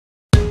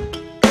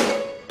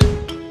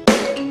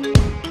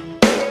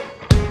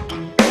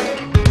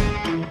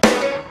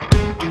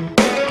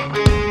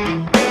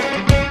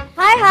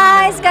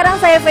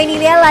saya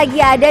Venelia lagi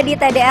ada di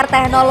TDR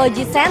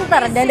Technology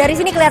Center. Dan dari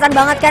sini kelihatan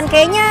banget kan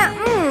kayaknya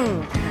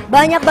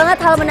banyak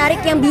banget hal menarik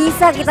yang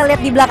bisa kita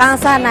lihat di belakang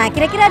sana.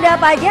 Kira-kira ada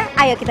apa aja?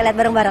 Ayo kita lihat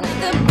bareng-bareng.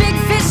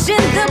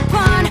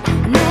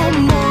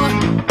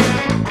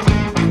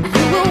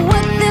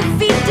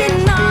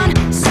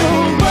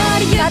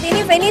 Saat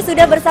ini Veni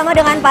sudah bersama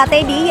dengan Pak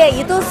Teddy,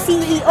 yaitu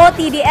CEO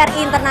TDR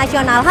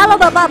Internasional. Halo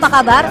Bapak, apa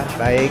kabar?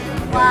 Baik.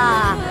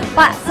 Wah,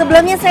 Pak,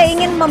 sebelumnya saya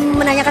ingin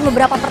menanyakan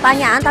beberapa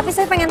pertanyaan, tapi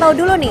saya pengen tahu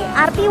dulu nih,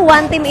 arti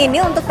One Team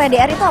ini untuk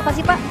TDR itu apa sih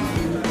Pak?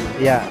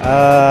 Ya,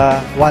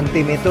 One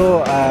Team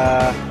itu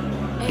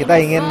kita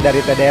ingin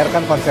dari TDR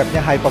kan konsepnya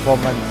high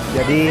performance.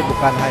 Jadi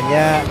bukan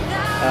hanya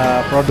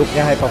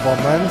produknya high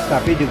performance,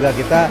 tapi juga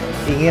kita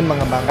ingin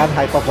mengembangkan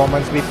high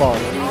performance people.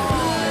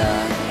 Ya,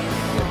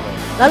 gitu.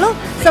 Lalu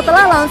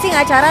setelah launching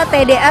acara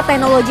TDR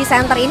Technology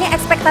Center ini,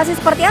 ekspektasi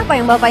seperti apa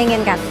yang Bapak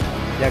inginkan?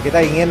 Ya,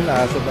 kita ingin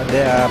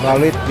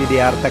melalui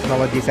TDR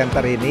Technology Center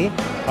ini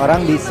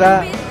orang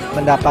bisa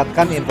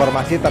mendapatkan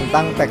informasi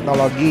tentang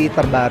teknologi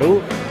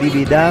terbaru di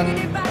bidang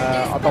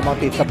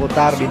otomotif,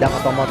 seputar bidang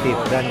otomotif,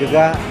 dan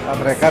juga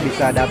mereka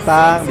bisa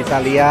datang,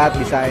 bisa lihat,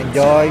 bisa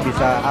enjoy,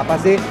 bisa apa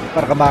sih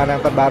perkembangan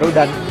yang terbaru,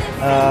 dan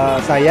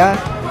saya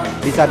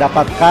bisa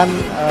dapatkan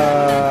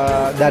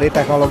dari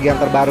teknologi yang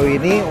terbaru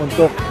ini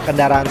untuk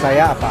kendaraan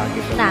saya apa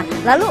gitu. Nah,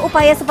 lalu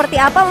upaya seperti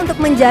apa untuk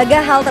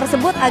menjaga hal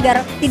tersebut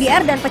agar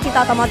TDR dan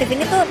pecinta otomotif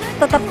ini tuh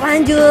tetap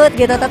lanjut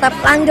gitu, tetap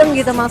langgeng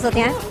gitu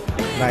maksudnya?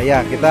 Nah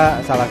ya,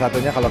 kita salah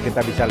satunya kalau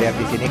kita bisa lihat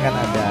di sini kan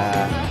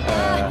ada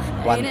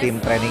One Team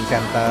Training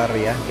Center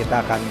ya.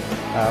 Kita akan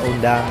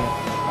undang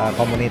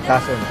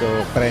komunitas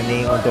untuk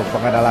training, untuk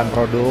pengenalan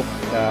produk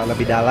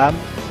lebih dalam,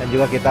 dan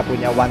juga kita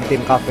punya One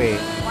Team Cafe.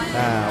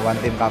 Nah, One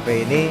Team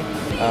Cafe ini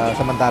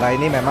sementara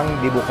ini memang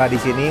dibuka di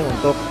sini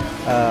untuk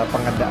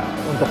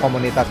untuk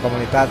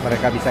komunitas-komunitas,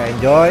 mereka bisa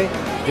enjoy.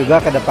 Juga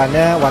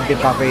kedepannya One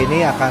Team Cafe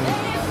ini akan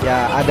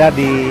ya ada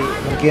di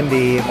mungkin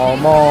di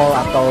mall-mall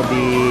atau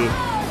di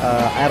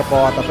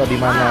airport atau di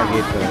mana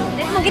gitu.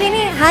 Jadi mungkin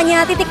ini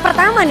hanya titik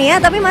pertama nih ya,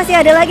 tapi masih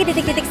ada lagi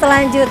titik-titik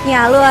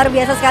selanjutnya. Luar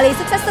biasa sekali.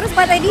 Sukses terus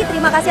Pak Teddy.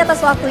 Terima kasih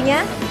atas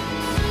waktunya.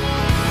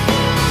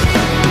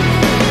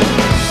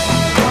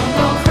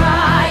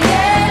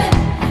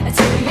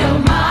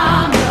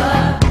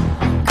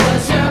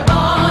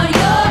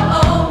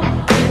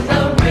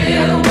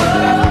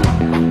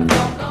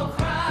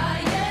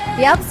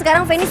 Yap,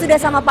 sekarang Veni sudah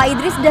sama Pak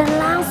Idris dan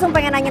langsung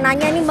pengen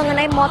nanya-nanya nih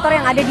mengenai motor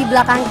yang ada di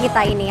belakang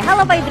kita ini.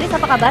 Halo Pak Idris,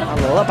 apa kabar?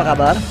 Halo, apa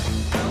kabar?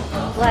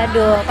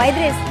 Waduh, Pak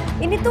Idris,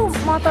 ini tuh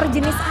motor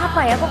jenis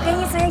apa ya? Kok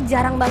kayaknya saya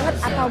jarang banget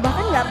atau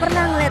bahkan nggak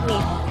pernah ngeliat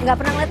nih. Nggak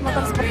pernah ngeliat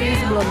motor seperti ini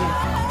sebelumnya.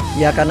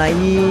 Ya, karena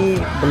ini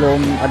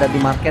belum ada di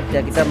market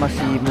ya, kita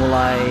masih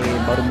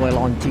baru mulai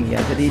launching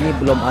ya. Jadi ini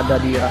belum ada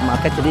di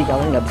market, jadi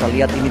kalian nggak bisa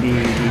lihat ini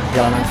di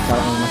jalanan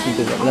sekarang masih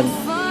itu. Dan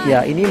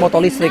ya, ini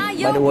motor listrik,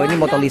 by the way, ini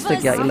motor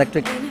listrik ya,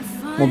 electric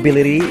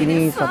mobility.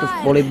 Ini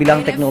boleh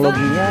bilang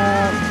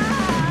teknologinya,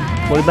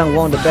 boleh bilang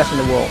one of the best in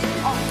the world.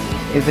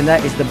 Even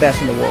that is the best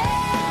in the world.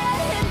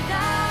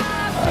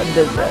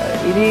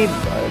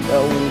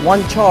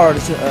 One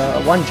charge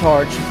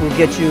will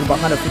get you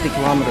about 150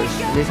 kilometers.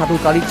 Jadi satu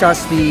kali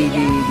charge di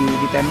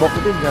tembok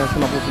itu bisa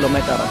 50 km.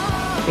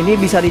 Ini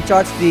bisa di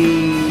charge di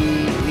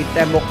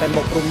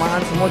tembok-tembok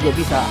perumahan semua juga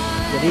bisa.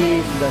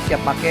 Jadi sudah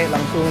siap pakai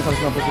langsung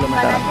 150 km.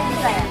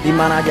 Di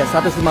mana aja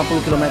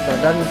 150 km.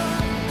 Dan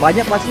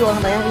banyak pasti orang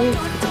tanya ini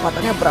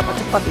kecepatannya berapa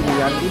cepat ini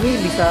kan?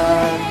 Ini bisa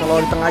kalau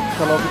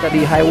kita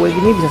di highway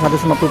ini bisa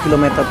 150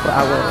 km per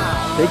hour.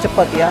 Jadi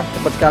cepat ya,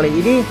 cepat sekali.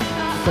 Ini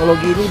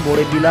teknologi ini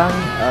boleh bilang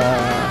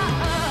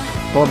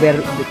kalau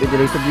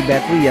dari segi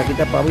battery ya,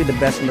 kita probably the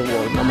best in the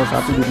world, nomor 1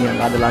 dunia,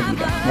 nggak ada lagi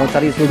kan. Mau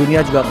cari seluruh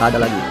dunia juga nggak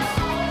ada lagi.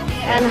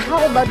 And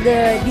how about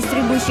the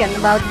distribution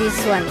about this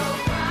one?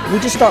 We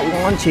just start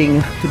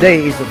launching.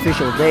 Today is the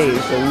official day,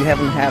 so we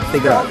haven't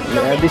figured out.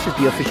 This is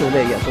the official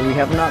day, yeah. So we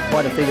have not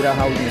quite figured out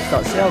how we're gonna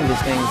start selling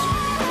these things.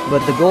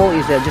 But the goal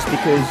is that just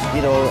because, you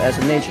know, as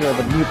a nature of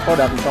a new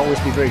product, it's always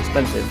be very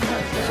expensive.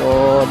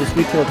 So this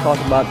retail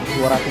cost about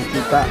 200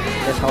 juta.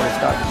 That's how it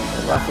starts.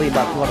 Roughly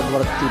about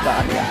 200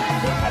 jutaan ya.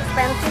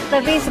 Expensive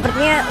tapi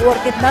sepertinya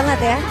worth it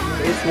banget ya.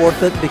 It's worth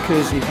it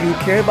because if you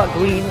care about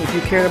green, if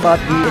you care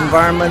about the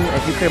environment,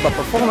 if you care about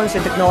performance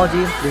and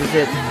technology, this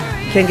is it.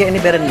 Can't get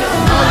any better than this.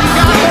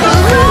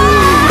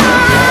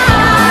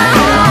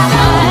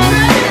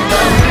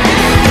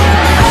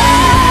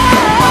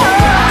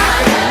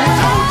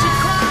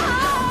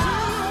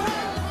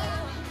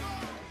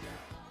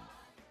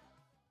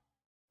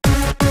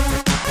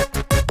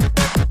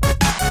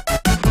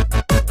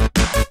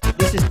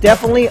 This is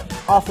definitely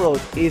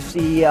off-road. It's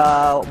the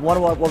what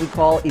we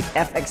call is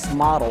FX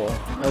model.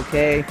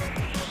 Okay.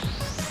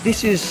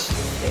 This is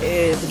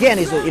again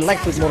is an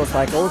electric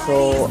motorcycle,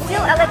 so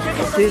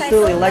it's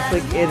still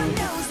electric in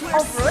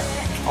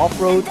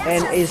off-road,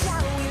 and is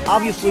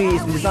obviously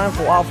it's designed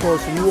for off-road,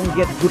 so you won't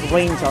get good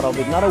range out of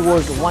it. In other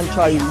words, one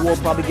charge you will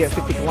probably get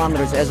 50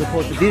 kilometers, as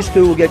opposed to these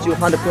two will get you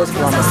 100 plus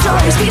kilometers.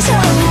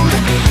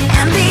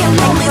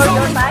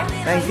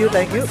 Thank you.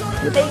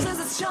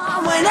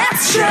 when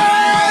it's true.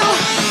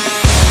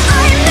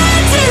 I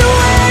meant it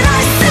when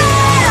I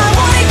said I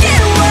wanna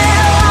get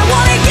well, I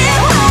wanna get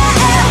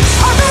well.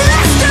 All the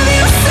rest of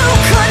you so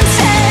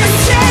content.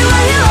 Stay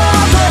where you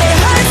are, but it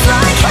hurts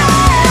like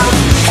hell.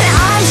 And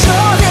I'm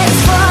sure this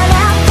fun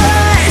at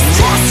first.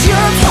 Test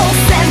your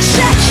pulse and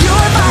check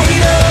your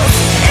vitals.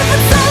 If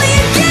it's only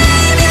a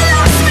game, you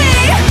lost me.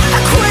 I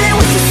quit it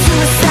with the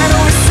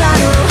suicidal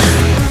recital.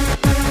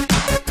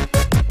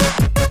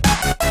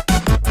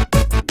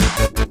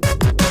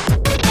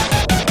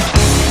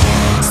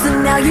 So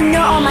now you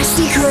know all my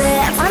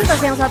secrets.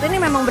 Pantas yang satu ini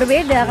memang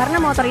berbeda karena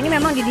motor ini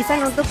memang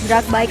didesain untuk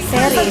drag bike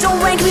series. Don't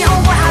rank me on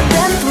what I've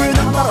been through.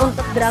 Motor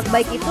untuk drag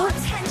bike itu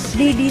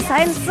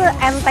didesain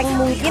seenteng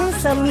mungkin,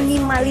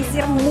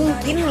 seminimalisir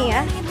mungkin nih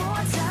ya.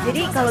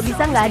 Jadi kalau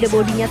bisa nggak ada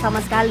bodinya sama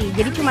sekali,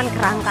 jadi cuman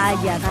kerangka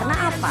aja. Karena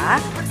apa?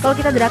 Kalau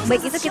kita drag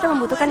bike itu kita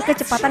membutuhkan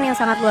kecepatan yang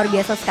sangat luar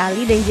biasa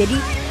sekali, dan jadi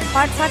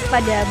part-part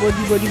pada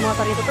bodi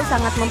motor itu tuh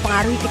sangat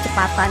mempengaruhi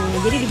kecepatannya.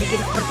 Jadi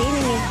dibikin seperti ini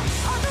nih,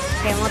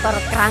 kayak motor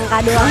kerangka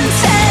doang.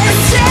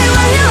 Stay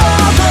where you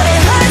are, but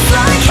it hurts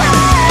like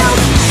hell.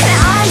 And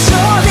I'm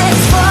sure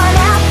this fun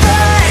at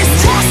first.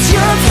 Test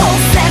your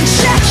pulse and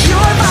check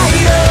your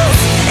vitals.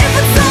 If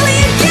it's only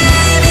a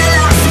game, you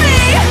lost me.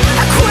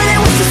 I quit it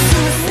with the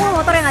suicide. Semua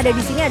motor yang ada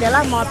di sini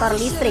adalah motor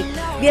listrik.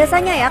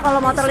 Biasanya ya kalau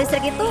motor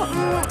listrik itu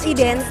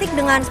identik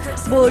dengan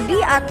bodi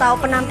atau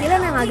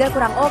penampilan yang agak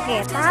kurang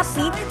oke.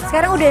 Tapi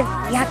sekarang udah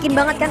yakin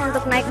banget kan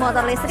untuk naik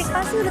motor listrik,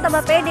 pasti udah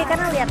tambah pede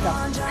karena lihat dong.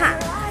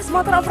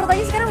 Motor off-road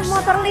aja sekarang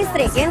motor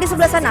listrik. Yang di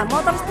sebelah sana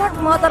motor sport,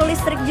 motor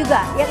listrik juga.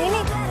 Yang ini,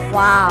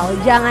 wow,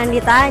 jangan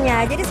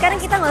ditanya. Jadi sekarang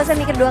kita nggak usah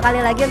mikir dua kali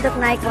lagi untuk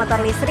naik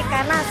motor listrik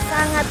karena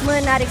sangat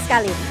menarik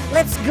sekali.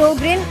 Let's go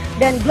green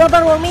dan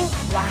global warming.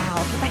 Wow,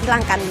 kita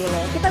hilangkan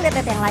dulu. Kita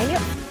lihat yang lain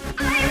yuk.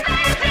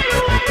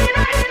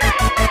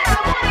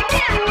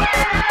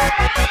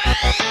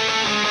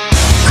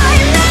 I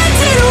meant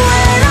it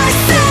when I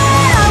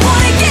said I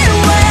wanna get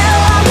well,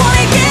 I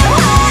wanna get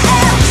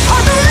well.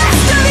 All the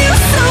rest of you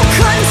so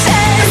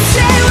content.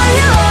 Stay where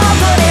you are,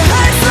 but it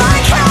hurts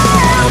like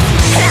hell.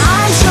 And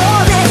I'm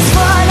sure this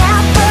fun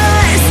at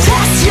first.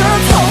 Test your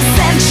pulse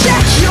and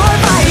check your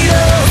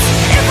vitals.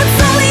 If it's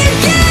only a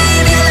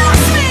game, you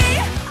lost me.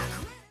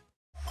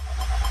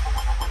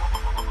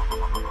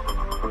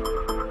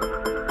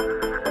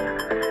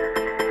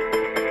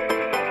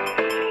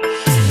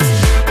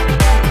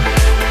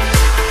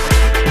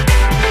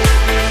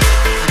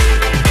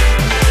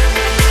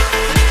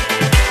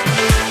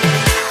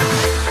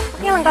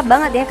 Lengkap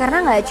banget ya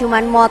karena nggak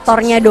cuman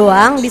motornya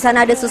doang, di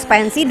sana ada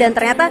suspensi dan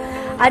ternyata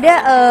ada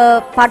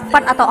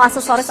part-part atau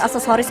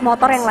aksesoris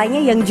motor yang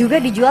lainnya yang juga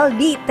dijual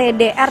di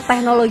TDR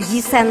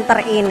Technology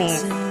Center ini.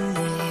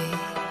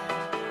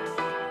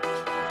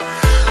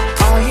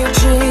 All your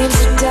dreams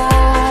are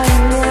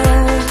dying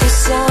in the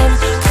sun.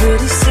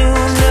 Pretty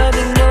soon there'll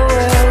be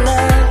nowhere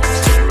left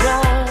to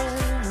run.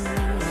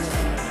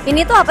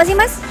 Ini tuh apa sih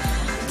mas?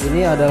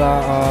 Ini adalah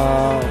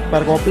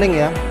pair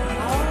coupling ya.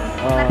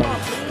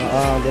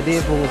 Jadi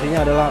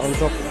fungsinya adalah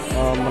untuk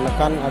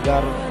menekan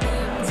agar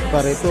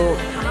pair itu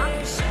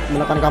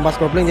menekan kampas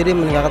coupling, jadi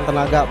meningkatkan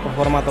tenaga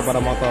performa pada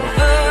motor.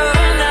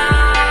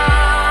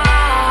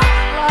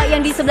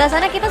 Yang di sebelah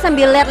sana kita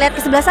sambil lihat-lihat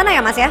ke sebelah sana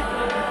ya mas ya.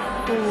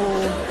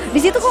 Di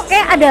situ kok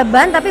kayak ada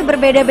ban tapi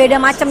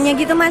berbeda-beda macamnya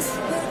gitu mas.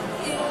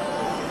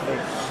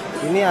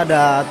 Ini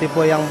ada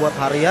tipe yang buat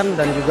harian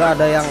dan juga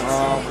ada yang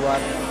buat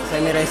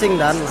semi racing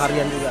dan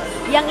harian juga.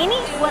 Yang ini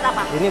buat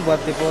apa? Ini buat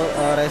tipe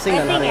racing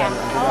dan Racing ya? harian.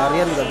 Juga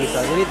harian juga bisa.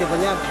 Jadi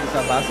tipenya bisa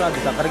basah,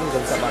 bisa kering juga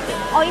bisa pakai.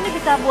 Oh ini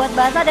bisa buat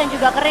basah dan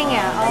juga kering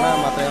ya? Karena Oh.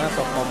 materialnya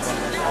soft compound.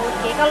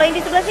 Oke, kalau yang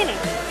di sebelah sini?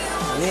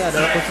 Ini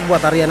adalah khusus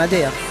buat harian aja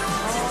ya.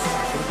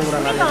 Ini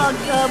penggunaan Ini harian. kalau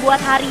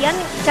buat harian,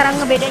 cara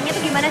ngebedanya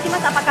tuh gimana sih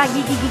mas? Apakah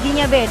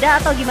gigi-giginya beda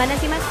atau gimana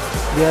sih mas?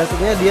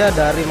 Biasanya dia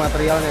dari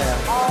materialnya ya.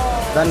 Oh.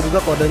 Dan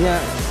juga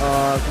kodenya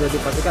sudah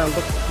dipastikan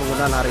untuk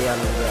penggunaan harian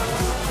juga.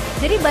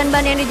 Jadi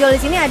ban-ban yang dijual di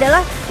sini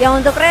adalah yang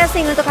untuk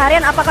racing, untuk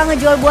harian. Apakah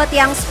ngejual buat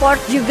yang sport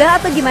juga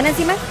atau gimana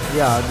sih mas?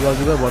 Ya, jual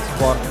juga buat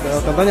sport.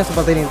 Contohnya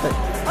seperti ini.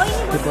 Oh ini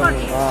buat sport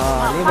nih?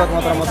 Ini buat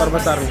motor-motor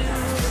besar nih.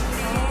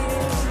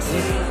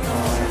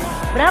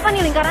 Berapa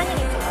nih lingkarannya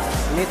nih?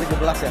 Ini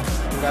 17 ya.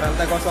 Lingkaran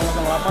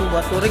T008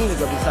 buat touring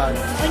juga bisa.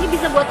 Oh ini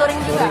bisa buat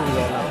touring juga? Touring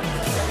juga enak.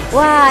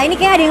 Wah ini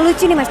kayak ada yang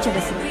lucu nih mas, coba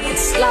sih.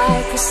 It's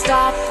like a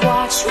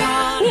stopwatch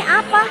run. Ini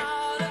apa?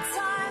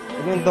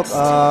 Ini untuk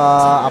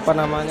apa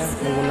namanya,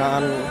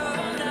 penggunaan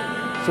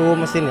suhu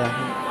mesin ya.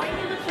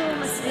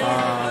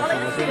 Kalau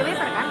ini mesin.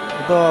 speedometer kan?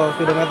 Itu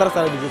speedometer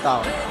secara digital.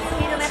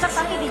 Speedometer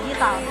tapi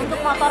digital. Untuk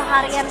motor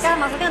harian kah?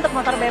 Maksudnya untuk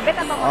motor bebek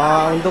atau motor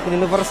apa? Untuk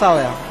universal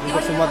ya,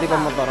 untuk semua tipe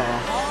motor.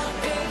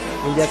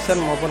 Injection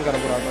maupun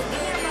karburator.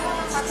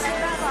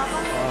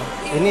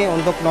 Ini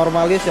untuk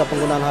normal use ya,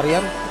 penggunaan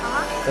harian.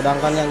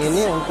 Sedangkan yang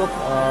ini untuk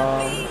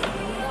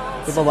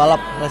tipe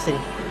balap racing.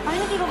 Oh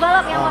ini tipe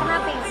balap yang warna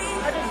pink.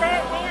 Aduh saya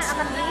kayaknya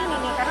akan beli ini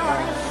nih karena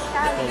warnanya pink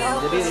sekali.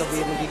 Jadi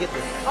lebih menggigit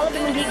ya. Oh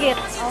lebih menggigit.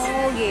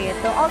 Oh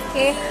gitu.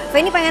 Oke.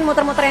 Ini pengen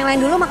muter-muter yang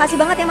lain dulu. Makasih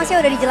banget ya Mas ya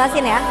udah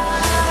dijelasin ya.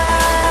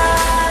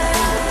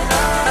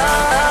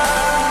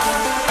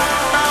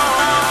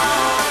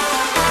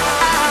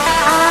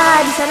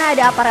 di sana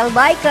ada apparel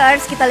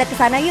bikers. Kita lihat ke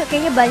sana yuk,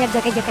 kayaknya banyak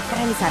jaket-jaket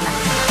keren di sana.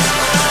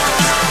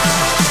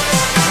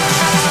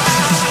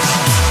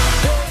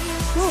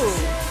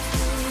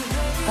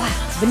 Wah,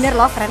 bener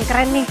loh,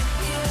 keren-keren nih.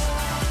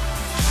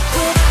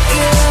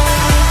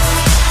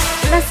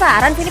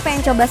 Penasaran sini,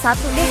 pengen coba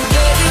satu deh.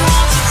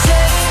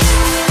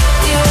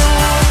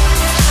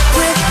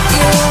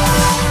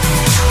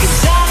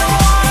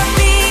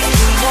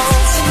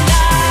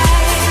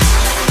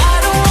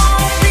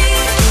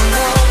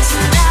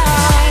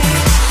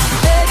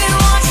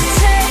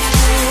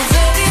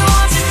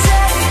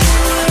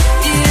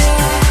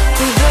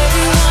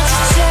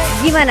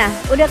 Gimana?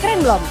 Udah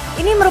keren belum?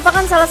 Ini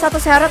merupakan salah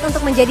satu syarat untuk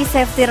menjadi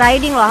safety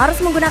riding loh.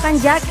 Harus menggunakan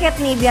jaket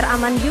nih biar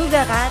aman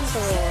juga kan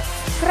tuh.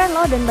 Keren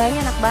loh dan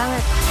bahannya enak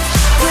banget.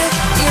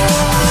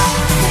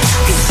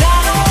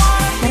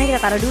 Karena kita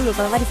taruh dulu,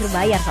 kalau nggak disuruh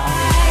bayar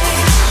soalnya.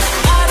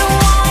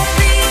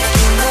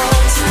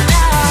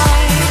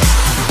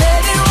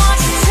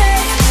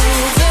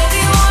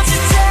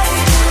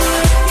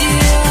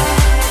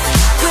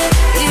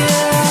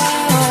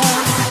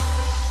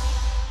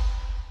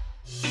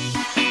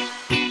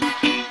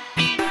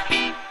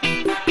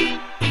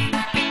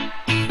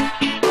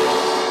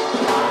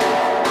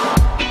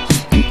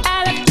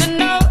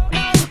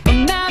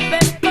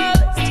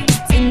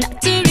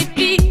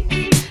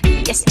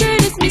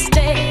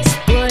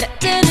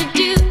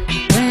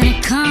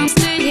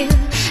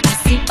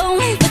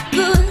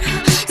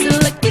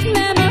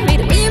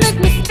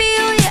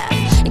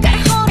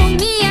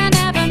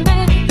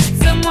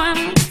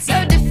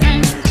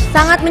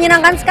 Sangat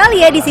menyenangkan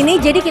sekali ya di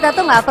sini. Jadi kita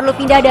tuh nggak perlu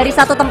pindah dari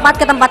satu tempat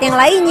ke tempat yang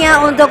lainnya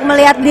untuk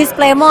melihat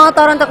display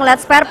motor, untuk melihat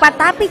spare part,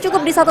 tapi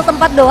cukup di satu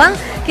tempat doang.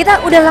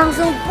 Kita udah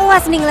langsung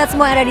puas nih ngeliat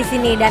semua yang ada di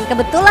sini. Dan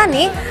kebetulan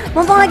nih,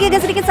 mumpung lagi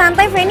agak sedikit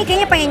santai, Feni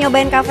kayaknya pengen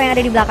nyobain cafe yang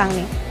ada di belakang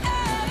nih.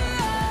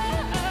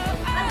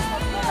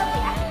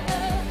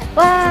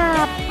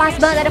 Wah, pas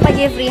banget ada Pak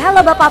Jeffrey.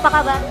 Halo Bapak, apa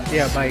kabar?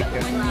 Iya, baik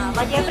ya. Nah,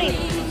 Pak Jeffrey,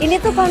 ini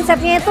tuh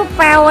konsepnya itu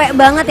PW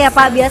banget ya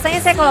Pak.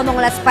 Biasanya saya kalau mau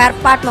ngeliat spare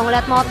part, mau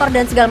ngeliat motor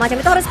dan segala macam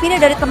itu harus pindah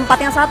dari tempat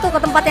yang satu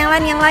ke tempat yang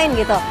lain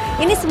gitu.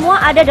 Ini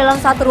semua ada dalam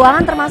satu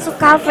ruangan termasuk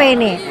cafe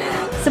nih.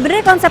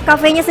 Sebenarnya konsep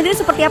kafenya sendiri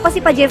seperti apa sih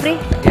Pak Jeffrey?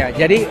 Ya,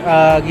 jadi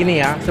gini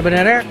ya,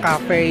 sebenarnya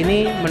cafe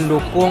ini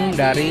mendukung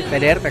dari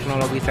TDR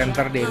Technology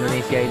Center di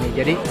Indonesia ini.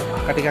 Jadi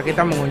ketika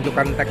kita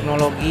mengunjukkan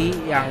teknologi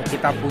yang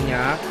kita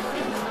punya,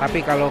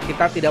 tapi kalau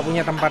kita tidak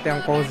punya tempat yang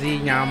cozy,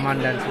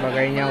 nyaman dan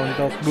sebagainya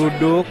untuk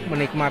duduk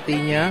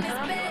menikmatinya,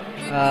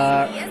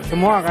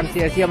 semua akan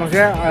sia-sia.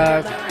 Maksudnya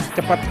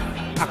cepat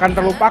akan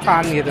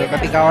terlupakan gitu.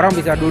 Ketika orang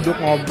bisa duduk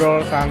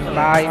ngobrol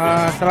santai.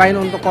 Selain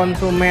untuk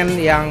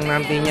konsumen yang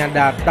nantinya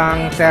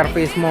datang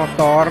servis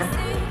motor,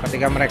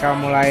 ketika mereka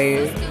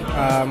mulai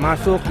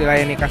masuk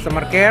dilayani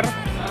customer care,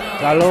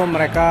 lalu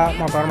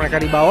motor mereka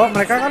dibawa,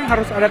 mereka kan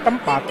harus ada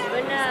tempat.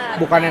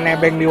 Bukannya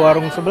nebeng di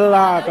warung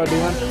sebelah atau di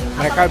mana,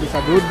 mereka bisa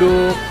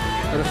duduk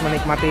terus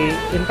menikmati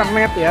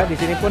internet ya. Di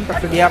sini pun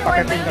tersedia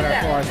paket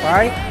internet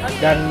wifi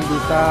dan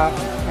bisa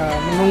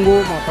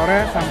menunggu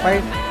motornya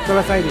sampai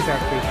selesai di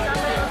servis.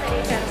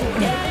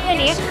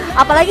 Nih,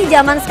 apalagi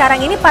zaman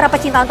sekarang ini para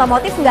pecinta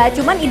otomotif nggak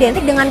cuman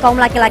identik dengan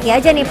kaum laki-laki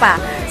aja nih Pak.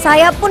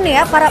 Saya pun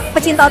ya para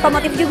pecinta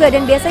otomotif juga,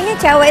 dan biasanya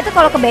cewek itu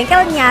kalau ke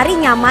bengkel nyari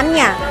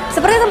nyamannya.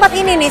 Seperti tempat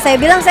ini nih, saya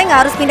bilang saya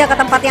nggak harus pindah ke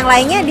tempat yang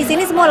lainnya. Di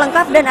sini semua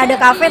lengkap dan ada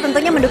kafe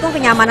tentunya mendukung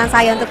kenyamanan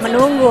saya untuk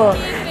menunggu.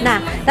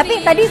 Nah,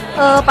 tapi tadi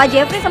Pak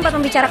Jeffrey sempat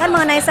membicarakan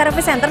mengenai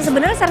service center.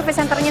 Sebenarnya service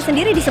centernya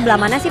sendiri di sebelah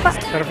mana sih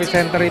Pak? Service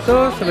center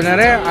itu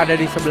sebenarnya ada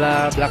di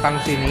sebelah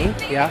belakang sini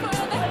ya.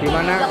 Di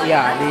mana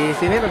ya di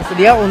sini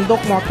tersedia untuk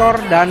motor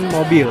dan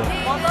mobil.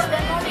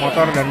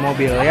 Motor dan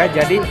mobil ya.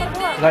 Jadi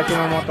nggak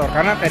cuma motor,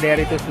 karena TDR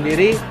itu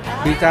sendiri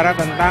bicara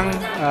tentang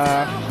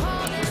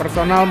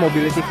personal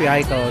mobility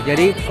vehicle.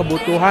 Jadi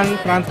kebutuhan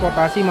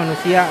transportasi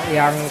manusia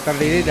yang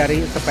terdiri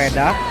dari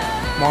sepeda,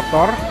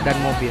 motor dan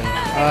mobil.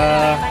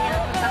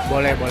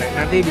 Boleh.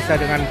 Nanti bisa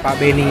dengan Pak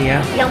Beni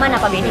ya. Yang mana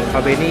Pak Beni?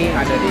 Pak Beni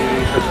ada di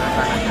sebelah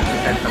sana di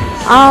center.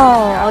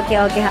 Oh,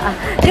 oke.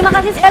 Terima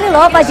kasih sekali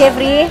loh Pak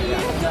Jeffrey.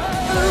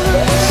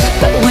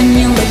 But when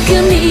you look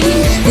at me,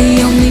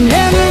 the only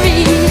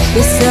memory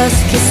is us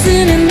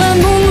kissing in the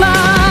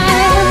moonlight.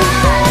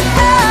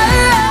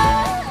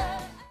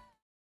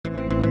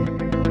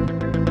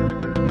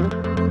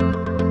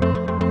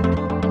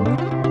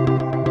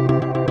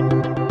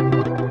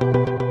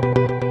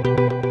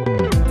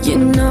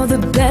 You know the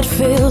bed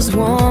feels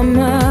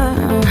warmer,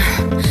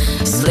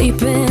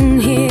 sleeping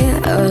here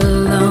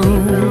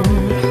alone.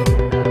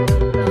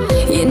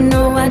 You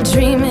know I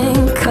dream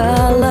in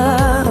color.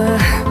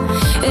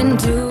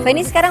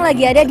 Feni sekarang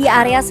lagi ada di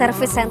area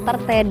service center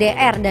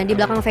TDR, dan di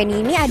belakang Feni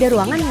ini ada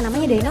ruangan yang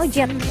namanya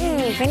Dynojet.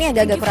 Feni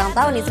agak-agak kurang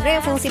tahu nih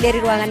sebenarnya fungsi dari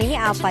ruangan ini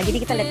apa. Jadi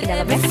kita lihat ke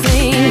dalamnya.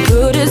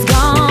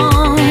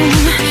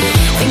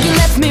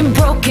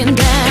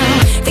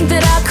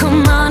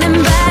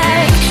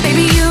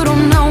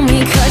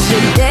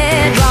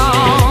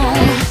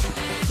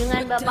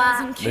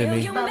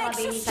 Dengan Bapak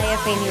Beni, saya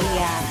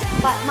Venelia.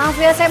 Pak, maaf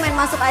ya saya main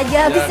masuk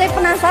aja. Habis saya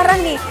penasaran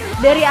nih,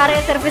 dari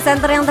area service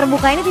center yang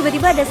terbuka ini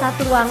tiba-tiba ada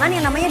satu ruangan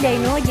yang namanya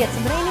Dynojet.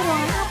 Sebenarnya ini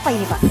ruangan apa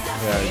ini Pak?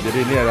 Ya, jadi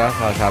ini adalah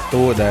salah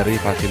satu dari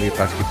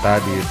fasilitas kita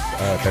di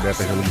TDR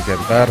Technology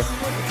Center,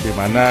 di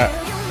mana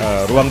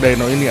ruang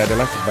dyno ini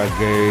adalah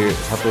sebagai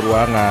satu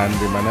ruangan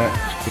di mana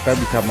kita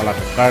bisa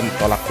melakukan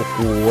tolak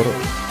ukur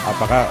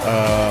apakah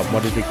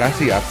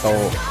modifikasi atau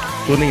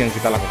tuning yang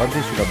kita lakukan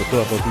sih sudah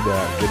betul atau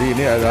tidak. Jadi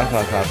ini adalah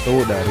salah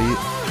satu dari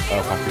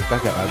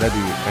fasilitas yang ada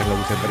di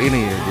Technology Center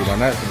ini, di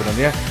mana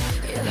sebenarnya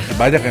masih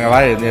banyak yang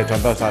lain ya.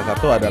 Contoh salah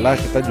satu adalah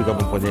kita juga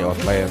mempunyai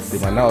outlet,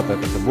 di mana outlet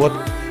tersebut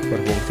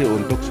berfungsi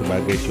untuk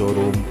sebagai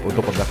showroom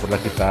untuk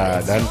produk-produk kita,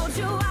 dan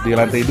di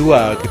lantai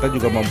 2 kita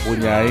juga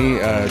mempunyai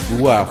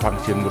 2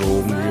 function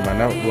room, di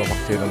mana 2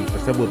 function room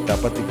tersebut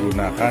dapat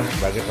digunakan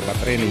sebagai tempat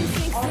training.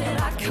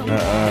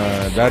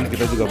 Dan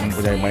kita juga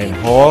mempunyai main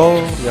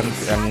hall yang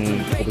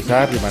cukup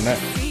besar, di mana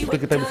itu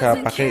kita bisa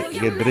pakai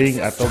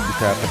gathering atau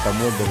bisa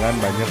ketemu dengan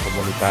banyak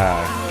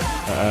komunitas.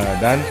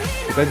 Dan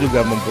kita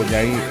juga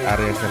mempunyai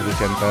area service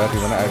center, di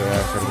mana area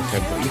service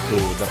center itu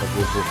dapat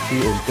berfungsi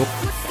untuk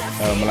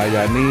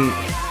melayani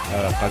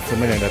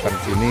konsumen yang datang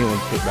ke sini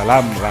untuk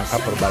dalam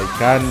rangka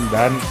perbaikan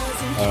dan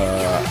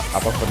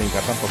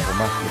peningkatan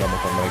performa sepeda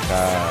motor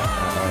mereka.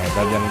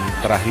 Dan yang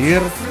terakhir,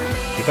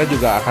 kita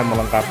juga akan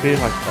melengkapi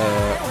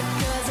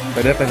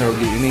TDR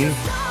teknologi ini,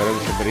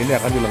 TDR Center ini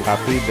akan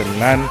dilengkapi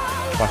dengan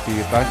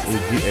fasilitas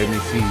uji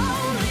emisi.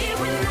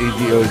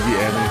 uji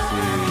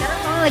emisi.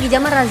 Sekarang lagi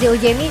zaman razia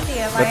uji emisi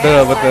ya Pak.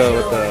 Betul.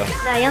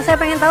 Nah, yang saya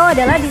pengen tahu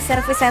adalah di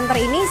service center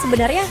ini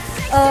sebenarnya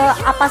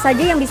apa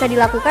saja yang bisa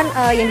dilakukan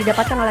yang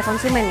didapatkan oleh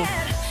konsumen ya?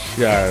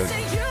 Ya,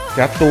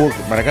 satu,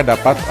 mereka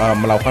dapat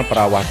melakukan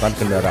perawatan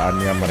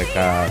kendaraannya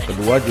mereka.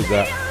 Kedua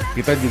juga,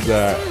 kita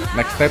juga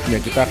next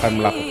stepnya kita akan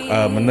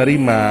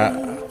menerima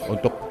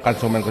untuk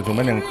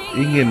konsumen-konsumen yang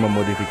ingin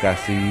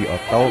memodifikasi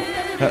atau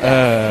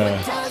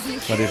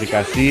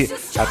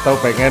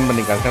pengen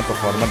meningkatkan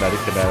performa dari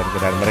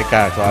kendaraan-kendaraan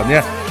mereka.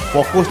 Soalnya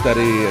fokus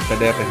dari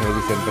TDR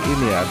Technology Center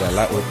ini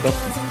adalah untuk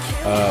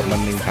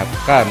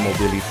meningkatkan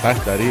mobilitas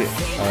dari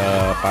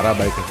para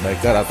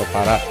biker atau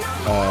para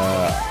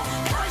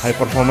high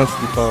performance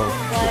people.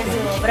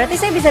 Waduh, berarti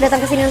saya bisa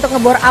datang ke sini untuk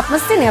ngebore up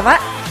mesin ya Pak?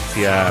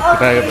 Siap,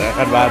 kita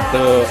akan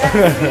bantu.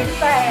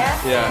 Bisa ya.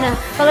 Ya. Nah,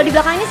 kalau di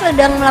belakang ini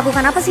sedang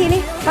melakukan apa sih ini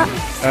Pak?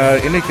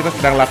 Ini kita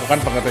sedang lakukan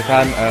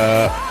pengetesan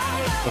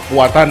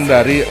kekuatan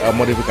dari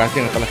modifikasi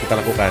yang telah kita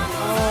lakukan.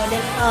 Oh,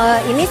 dan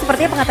ini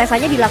sepertinya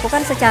pengetesannya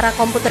dilakukan secara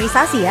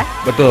komputerisasi ya?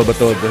 Betul,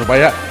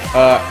 supaya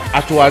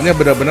acuannya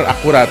benar-benar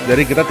akurat.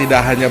 Jadi kita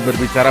tidak hanya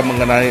berbicara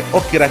mengenai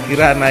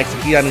kira-kira naik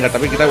sekian, enggak,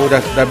 tapi kita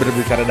sudah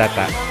berbicara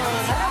data.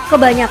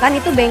 Kebanyakan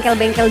itu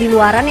bengkel-bengkel di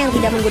luaran yang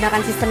tidak menggunakan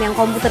sistem yang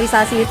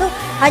komputerisasi itu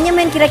hanya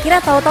main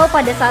kira-kira, tahu-tahu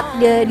pada saat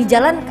di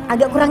jalan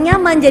agak kurang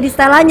nyaman jadi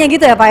setelannya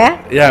gitu ya Pak ya?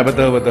 Ya,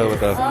 betul. Oke,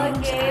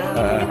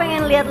 mungkin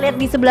pengen lihat-lihat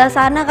di sebelah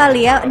sana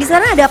kali ya. Di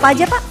sana ada apa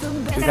aja Pak?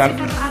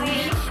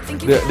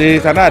 Di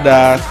sana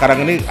ada,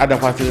 sekarang ini ada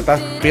fasilitas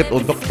pit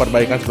untuk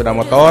perbaikan sepeda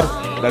motor,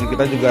 dan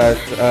kita juga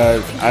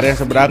area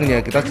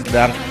seberangnya kita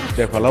sedang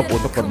develop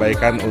untuk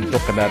perbaikan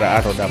untuk kendaraan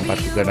roda 4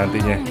 juga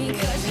nantinya.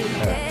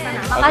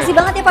 Makasih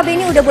banget ya Pak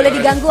Benny udah boleh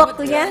diganggu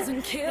waktunya.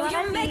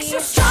 Makes you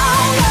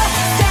stronger,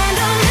 stand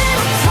a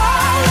little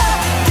taller.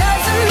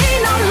 Doesn't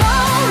mean I'm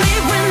lonely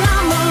when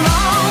I'm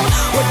alone.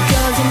 What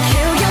doesn't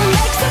kill you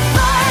makes it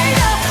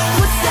brighter.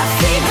 Puts that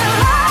fever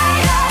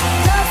lighter.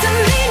 Doesn't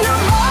mean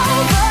I'm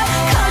over,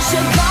 'cause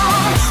you're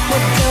gone.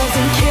 What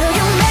doesn't kill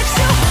you makes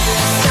you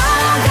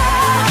stronger.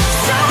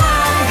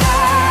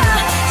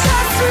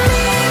 Just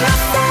me,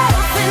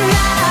 myself, and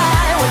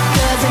I. What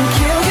doesn't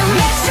kill you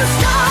makes you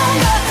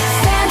stronger.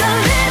 Stand a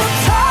little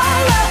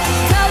taller.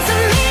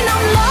 Doesn't mean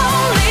I'm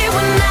lonely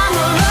when I'm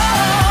alone.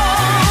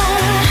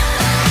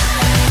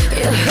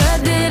 You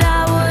heard that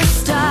I was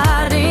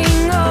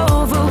starting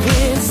over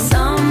with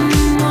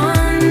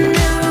someone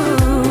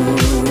new.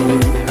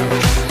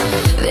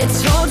 They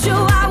told you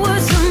I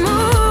was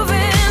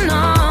moving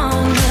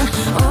on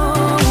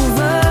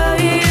over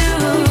you.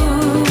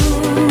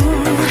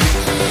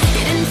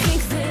 You didn't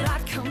think that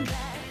I'd come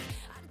back.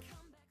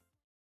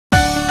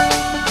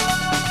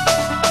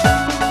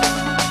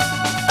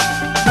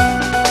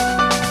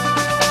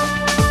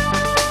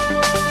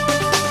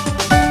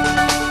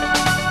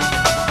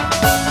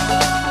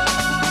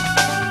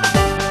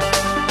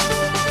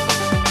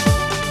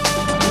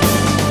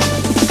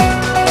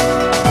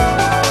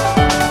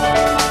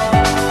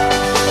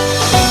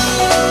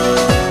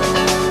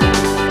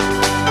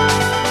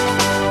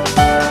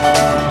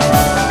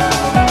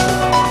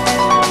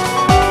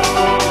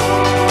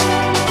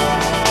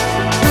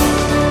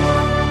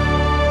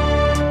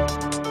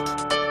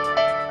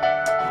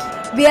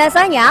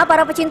 Biasanya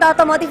para pecinta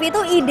otomotif itu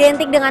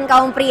identik dengan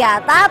kaum pria,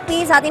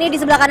 tapi saat ini di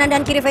sebelah kanan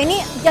dan kiri ini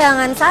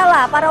jangan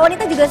salah, para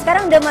wanita juga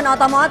sekarang demen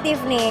otomotif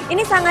nih.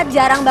 Ini sangat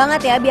jarang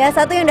banget ya,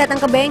 biasa tuh yang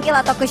datang ke bengkel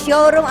atau ke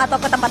showroom atau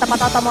ke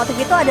tempat-tempat otomotif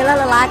itu adalah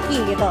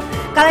lelaki gitu.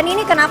 Kalian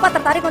ini kenapa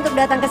tertarik untuk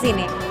datang ke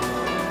sini?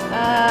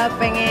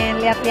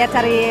 Pengen lihat-lihat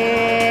cari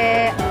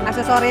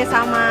aksesoris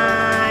sama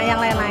yang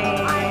lain-lain.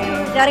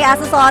 cari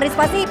aksesoris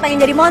pasti pengen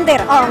jadi montir.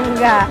 Oh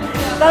enggak.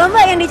 Kalau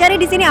Mbak yang dicari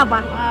di sini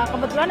apa?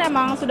 Kebetulan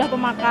emang sudah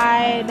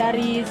pemakai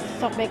dari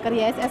shop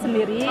bakery ISS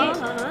sendiri.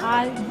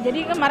 Jadi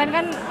kemarin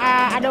kan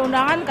ada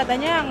undangan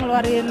katanya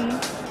ngeluarin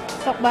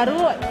stok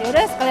baru,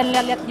 yaudah sekalian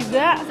lihat-lihat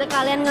juga.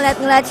 Sekalian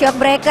ngeliat-ngeliat shop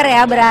breaker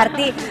ya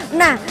berarti.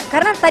 Nah,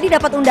 karena tadi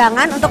dapat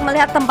undangan untuk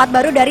melihat tempat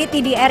baru dari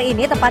TDR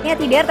ini, tepatnya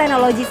TDR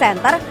Technology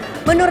Center.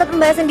 Menurut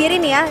Mbak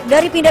sendiri nih ya,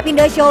 dari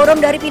pindah-pindah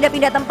showroom, dari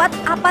pindah-pindah tempat,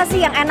 apa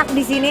sih yang enak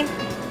di sini?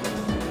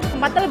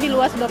 Tempatnya lebih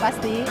luas udah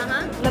pasti,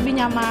 lebih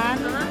nyaman,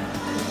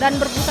 dan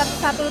berpusat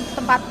satu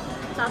tempat.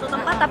 Satu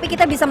tempat tapi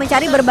kita bisa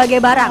mencari berbagai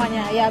barang.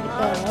 Semuanya, ya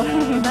betul.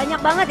 Banyak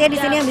banget ya di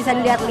sini yang bisa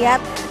dilihat-lihat.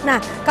 Nah,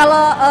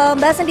 kalau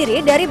Mbak sendiri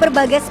dari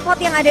berbagai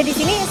spot yang ada di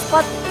sini,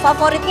 spot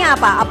favoritnya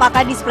apa?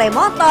 Apakah display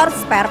motor,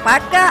 spare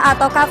part kah,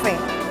 atau cafe?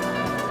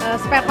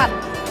 Spare part.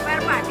 Spare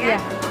part ya.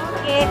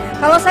 Oke,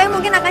 kalau saya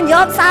mungkin akan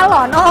jawab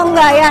salon. Oh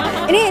enggak ya,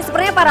 ini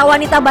sepertinya para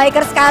wanita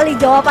biker sekali.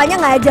 Jawabannya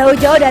nggak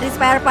jauh-jauh dari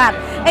spare part.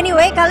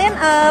 Anyway, kalian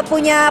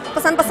punya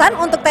pesan-pesan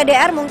untuk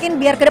TDR mungkin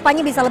biar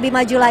kedepannya bisa lebih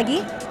maju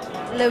lagi?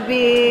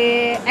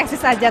 Lebih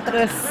eksis aja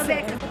terus.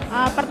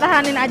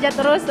 Pertahanin aja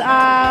terus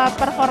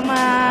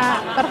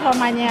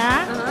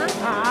performanya.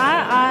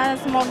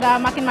 Semoga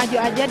makin maju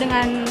aja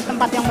dengan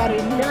tempat yang baru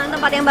ini. Dengan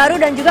tempat yang baru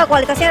dan juga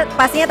kualitasnya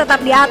pastinya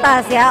tetap di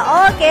atas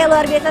ya. Oke,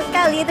 luar biasa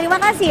sekali. Terima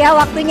kasih ya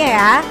waktunya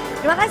ya.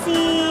 Terima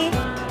kasih.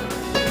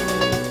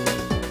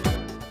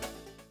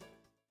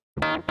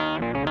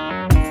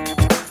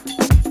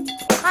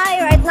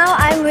 Hi, right now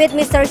I'm with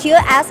Mr. Xu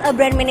as a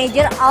brand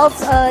manager of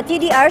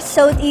TDR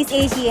Southeast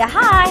Asia.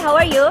 Hi, how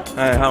are you?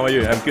 Hi, how are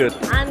you? I'm good.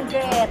 I'm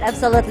great,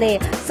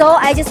 absolutely. So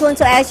I just want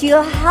to ask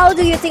you, how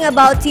do you think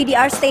about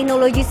TDR's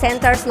Technology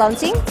Center's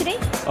launching today?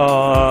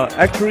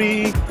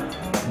 Actually,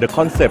 the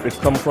concept is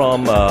come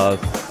from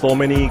so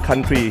many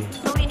countries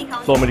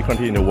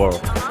in the world,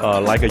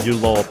 like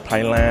Europe,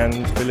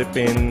 Thailand,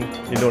 Philippines,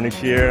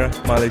 Indonesia,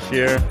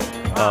 Malaysia,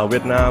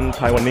 Vietnam,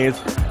 Taiwanese,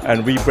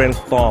 and we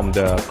brainstorm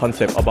the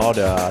concept about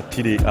the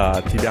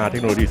TDR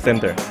Technology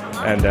Center.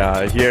 And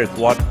here is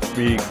what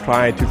we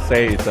try to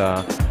say is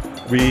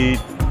we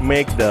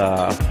make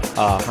the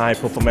high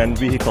performance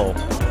vehicle,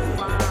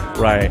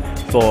 right?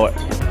 So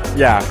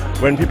yeah,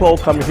 when people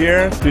come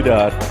here to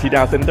the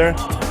TDR Center,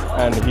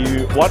 and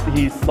what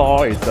he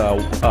saw is a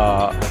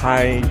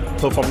high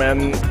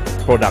performance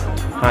product,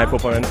 high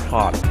performance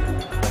part.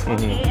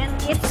 Okay, and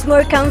it's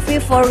more comfy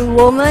for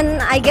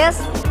women, I guess.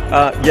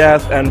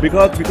 Yes, and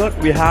because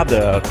we have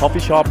the coffee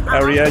shop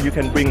area, you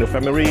can bring the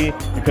family,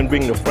 you can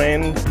bring the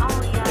friends.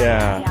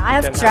 Yeah,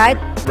 I have tried.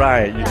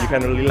 Right, you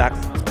can relax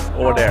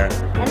over there.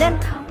 And then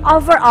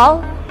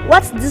overall,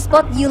 what's the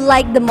spot you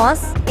like the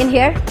most in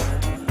here?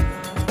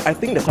 I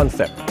think the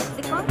concept,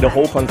 the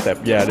whole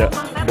concept. Yeah,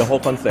 the whole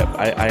concept.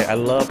 I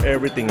love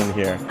everything in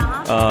here.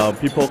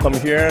 People come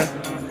here.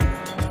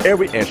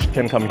 Every age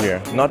can come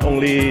here. Not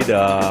only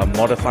the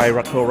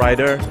motorcycle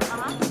rider,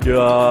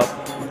 the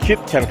kid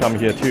can come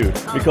here too.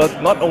 Because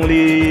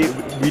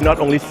we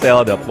not only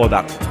sell the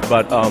products,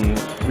 but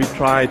we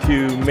try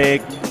to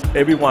make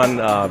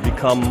everyone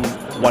become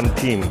one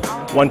team.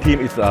 One team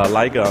is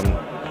like a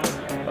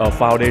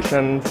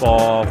foundation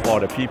for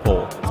the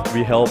people.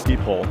 We help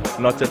people,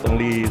 not just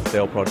only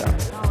sell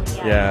products.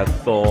 Yeah,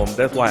 so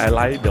that's why I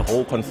like the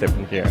whole concept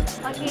in here.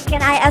 Okay,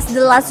 can I ask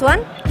the last one?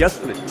 Yes,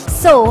 please.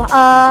 So,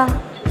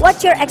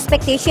 what's your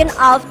expectation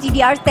of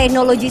TDR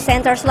Technology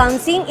Center's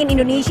launching in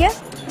Indonesia?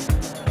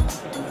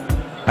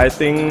 I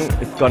think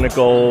it's gonna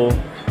go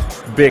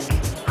big.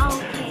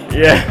 Okay.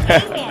 Yeah,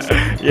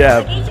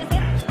 yeah.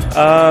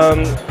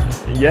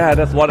 Yeah,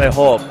 that's what I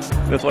hope.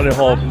 That's what I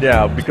hope.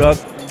 Yeah,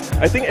 because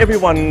I think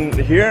everyone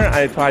here,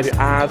 I try to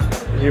ask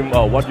him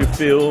what you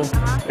feel.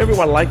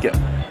 Everyone like it.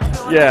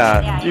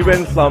 Yeah,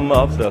 even some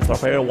of the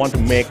suppliers want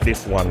to make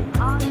this one.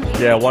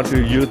 Yeah, want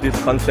to use this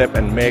concept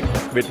and make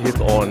with his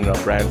own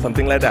brand,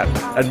 something like that.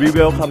 And we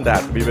welcome that.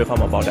 We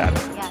welcome about that.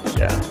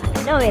 Yeah.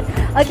 Know it.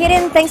 Okay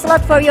then, thanks a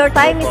lot for your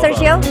time, Mr.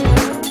 Xiu.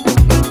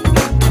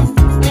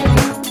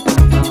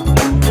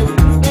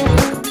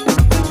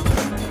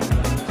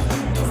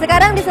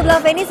 Sekarang di sebelah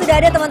Feni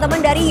sudah ada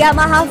teman-teman dari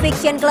Yamaha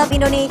Fiction Club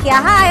Indonesia.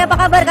 Hai, apa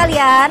kabar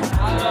kalian?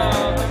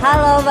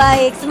 Halo,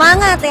 baik.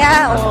 Semangat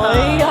ya. Oh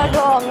iya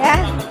dong ya.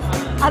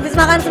 Habis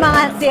makan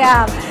semangat,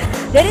 siap.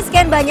 Dari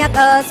sekian banyak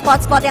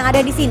spot-spot yang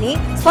ada di sini,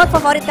 spot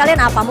favorit kalian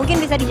apa? Mungkin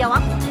bisa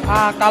dijawab?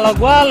 Kalau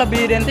gue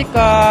lebih identik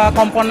ke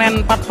komponen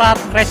part-part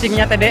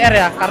racingnya TDR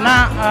ya,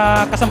 karena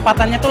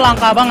kesempatannya tuh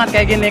langka banget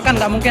kayak gini kan,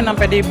 nggak mungkin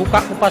sampai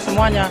dibuka kupas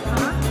semuanya.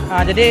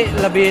 Jadi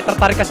lebih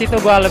tertarik ke situ,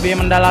 gue lebih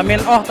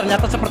mendalamin. Oh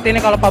ternyata seperti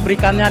ini kalau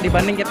pabrikannya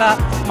dibanding kita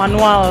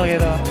manual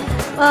gitu.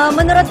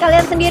 Menurut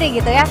kalian sendiri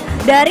gitu ya,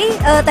 dari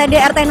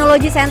TDR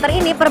Technology Center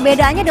ini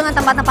perbedaannya dengan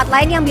tempat-tempat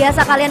lain yang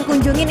biasa kalian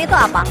kunjungin itu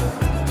apa?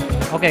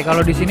 Oke,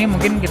 kalau di sini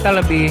mungkin kita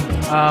lebih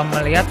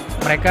melihat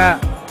mereka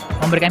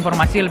memberikan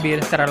informasi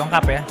lebih secara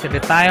lengkap ya,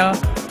 sedetail.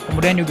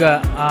 Kemudian juga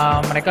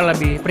mereka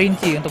lebih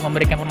perinci untuk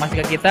memberikan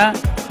informasi ke kita,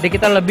 jadi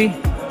kita lebih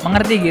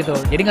mengerti gitu.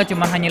 Jadi nggak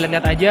cuma hanya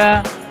lihat-lihat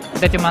aja,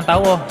 kita cuma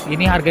tahu oh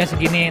ini harganya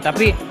segini,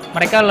 tapi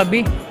mereka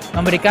lebih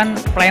memberikan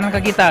pelayanan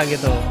ke kita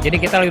gitu. Jadi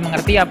kita lebih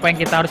mengerti apa yang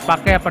kita harus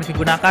pakai, apa yang harus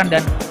digunakan,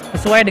 dan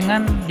sesuai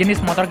dengan jenis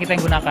motor kita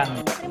yang gunakan.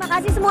 Terima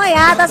kasih semua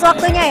ya atas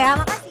waktunya ya.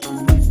 Makasih.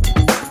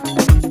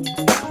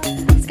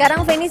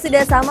 Sekarang Feni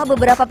sudah sama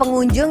beberapa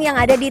pengunjung yang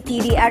ada di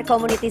TDR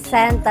Community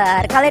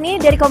Center. Kalian ini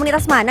dari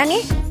komunitas mana nih?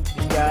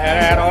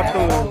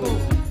 RRO2.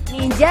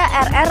 Ninja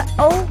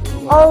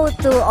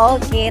RRO2.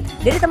 Oke.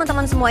 Dari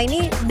teman-teman semua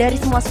ini, dari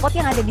semua spot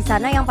yang ada di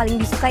sana, yang paling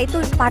disuka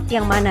itu part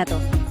yang mana tuh?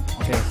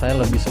 Oke, saya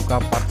lebih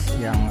suka parts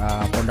yang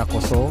produk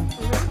Koso,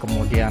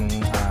 kemudian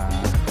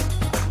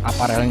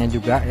aparelnya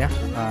juga ya,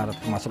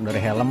 termasuk dari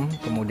helm,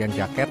 kemudian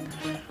jaket.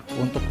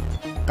 Untuk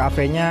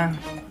kafenya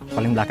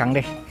paling belakang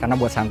deh, karena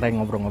buat santai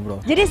ngobrol-ngobrol.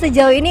 Jadi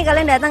sejauh ini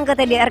kalian datang ke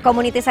TDR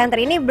Community Center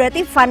ini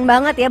berarti fun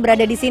banget ya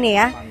berada di sini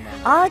ya?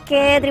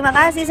 Oke, terima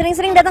kasih.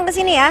 Sering-sering datang ke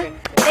sini ya.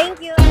 Thank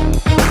you.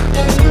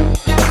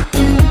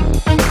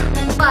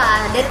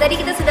 Wah, dari tadi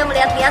kita sudah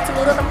melihat-lihat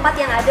seluruh tempat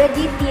yang ada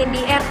di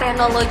TDR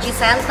Technology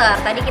Center.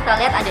 Tadi kita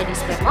lihat ada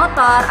display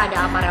motor,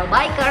 ada apparel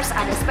bikers,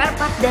 ada spare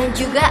part, dan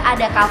juga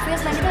ada cafe.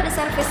 Selain itu ada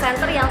service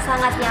center yang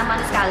sangat nyaman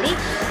sekali.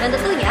 Dan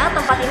tentunya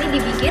tempat ini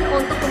dibikin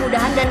untuk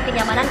kemudahan dan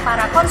kenyamanan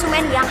para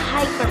konsumen yang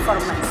high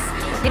performance.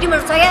 Jadi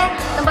menurut saya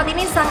tempat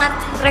ini sangat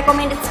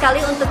recommended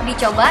sekali untuk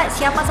dicoba.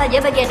 Siapa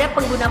saja bagi Anda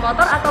pengguna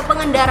motor atau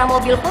pengendara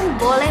mobil pun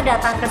boleh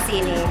datang ke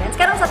sini. Dan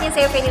sekarang saatnya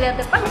saya Venelia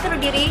pamit undur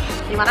diri.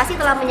 Terima kasih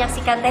telah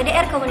menyaksikan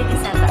TDR Community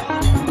Center.